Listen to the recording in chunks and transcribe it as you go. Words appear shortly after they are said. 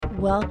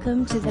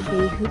Welcome to the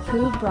Be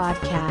Hoopoo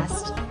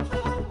broadcast.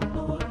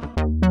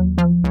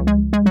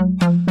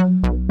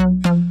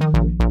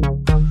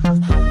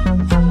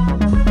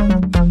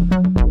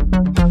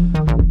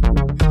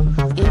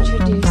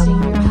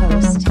 Introducing your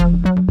host,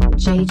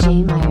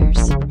 JJ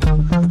Myers.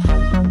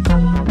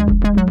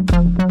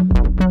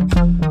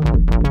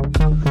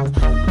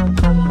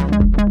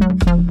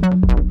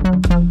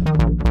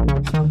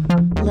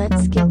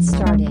 Let's get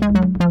started.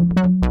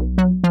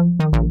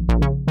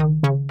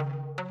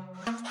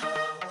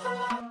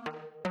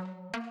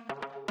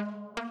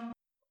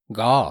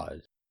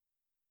 God,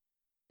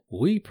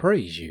 we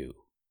praise you.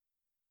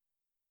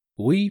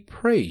 We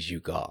praise you,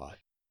 God.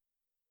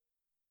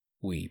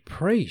 We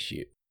praise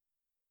you.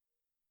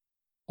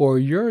 For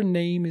your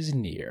name is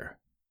near.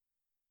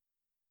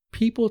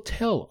 People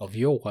tell of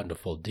your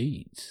wonderful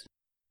deeds.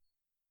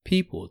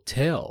 People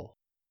tell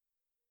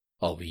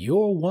of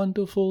your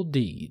wonderful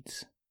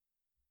deeds.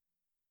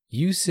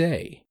 You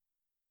say,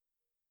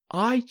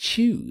 I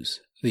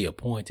choose the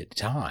appointed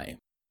time.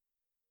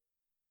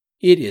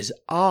 It is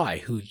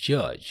I who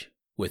judge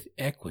with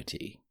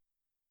equity.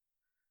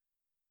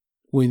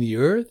 When the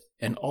earth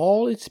and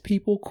all its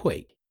people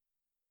quake,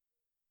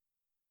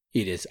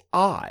 it is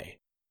I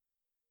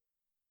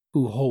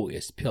who hold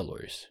its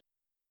pillars,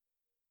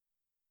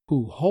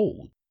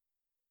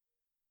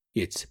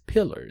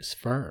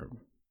 firm.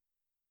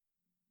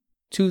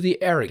 To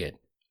the arrogant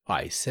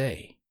I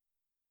say,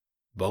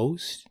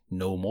 boast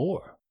no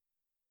more.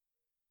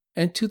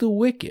 And to the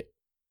wicked,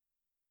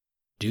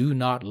 do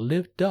not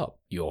lift up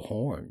your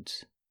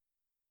horns.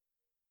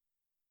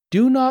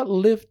 Do not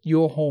lift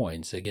your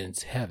horns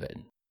against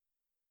heaven.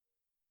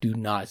 Do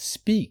not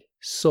speak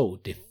so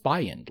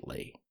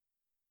defiantly.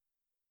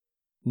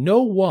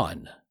 No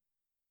one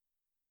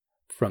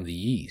from the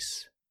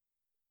east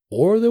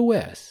or the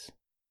west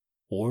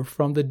or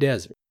from the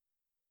desert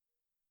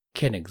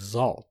can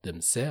exalt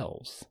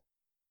themselves.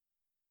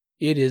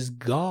 It is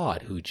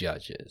God who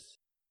judges.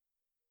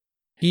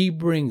 He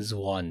brings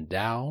one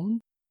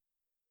down.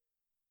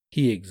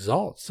 He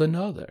exalts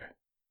another.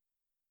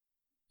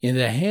 In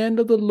the hand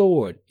of the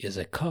Lord is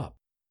a cup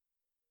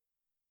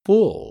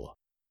full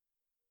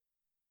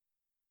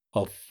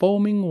of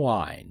foaming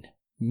wine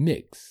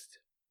mixed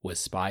with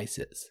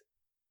spices.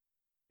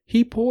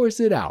 He pours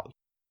it out,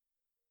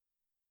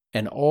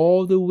 and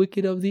all the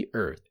wicked of the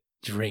earth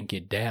drink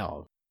it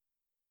down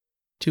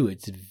to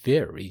its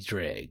very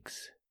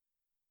dregs.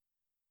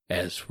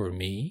 As for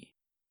me,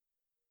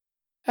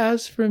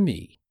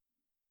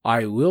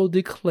 I will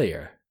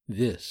declare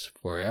this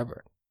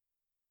forever.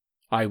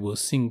 I will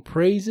sing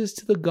praises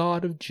to the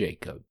God of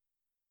Jacob,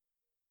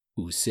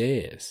 who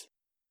says,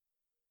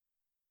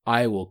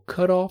 I will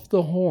cut off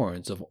the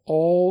horns of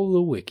all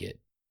the wicked,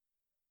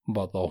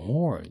 but the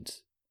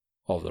horns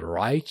of the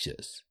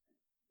righteous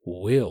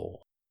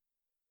will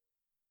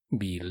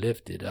be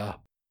lifted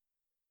up.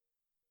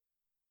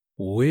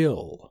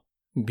 Will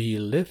be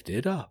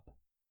lifted up.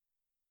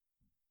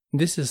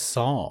 This is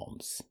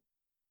Psalms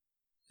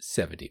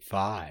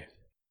 75.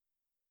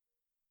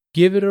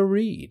 Give it a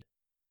read.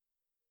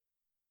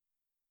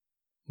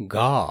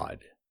 God,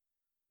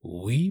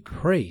 we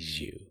praise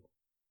you.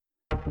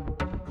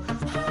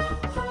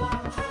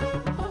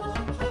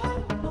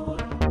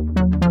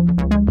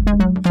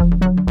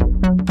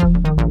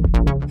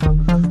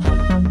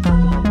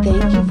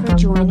 Thank you for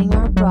joining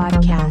our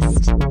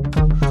broadcast.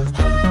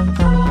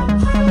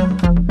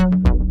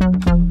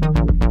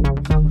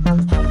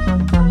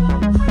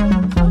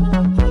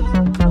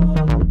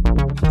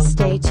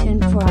 Stay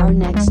tuned for our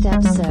next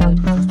episode.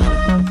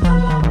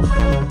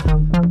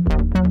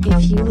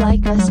 If you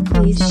like us,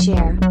 please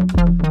share.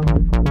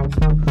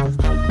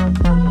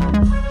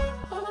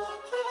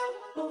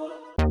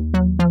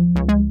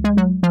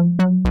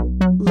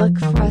 Look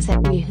for us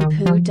at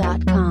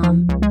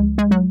wehoopoo.com.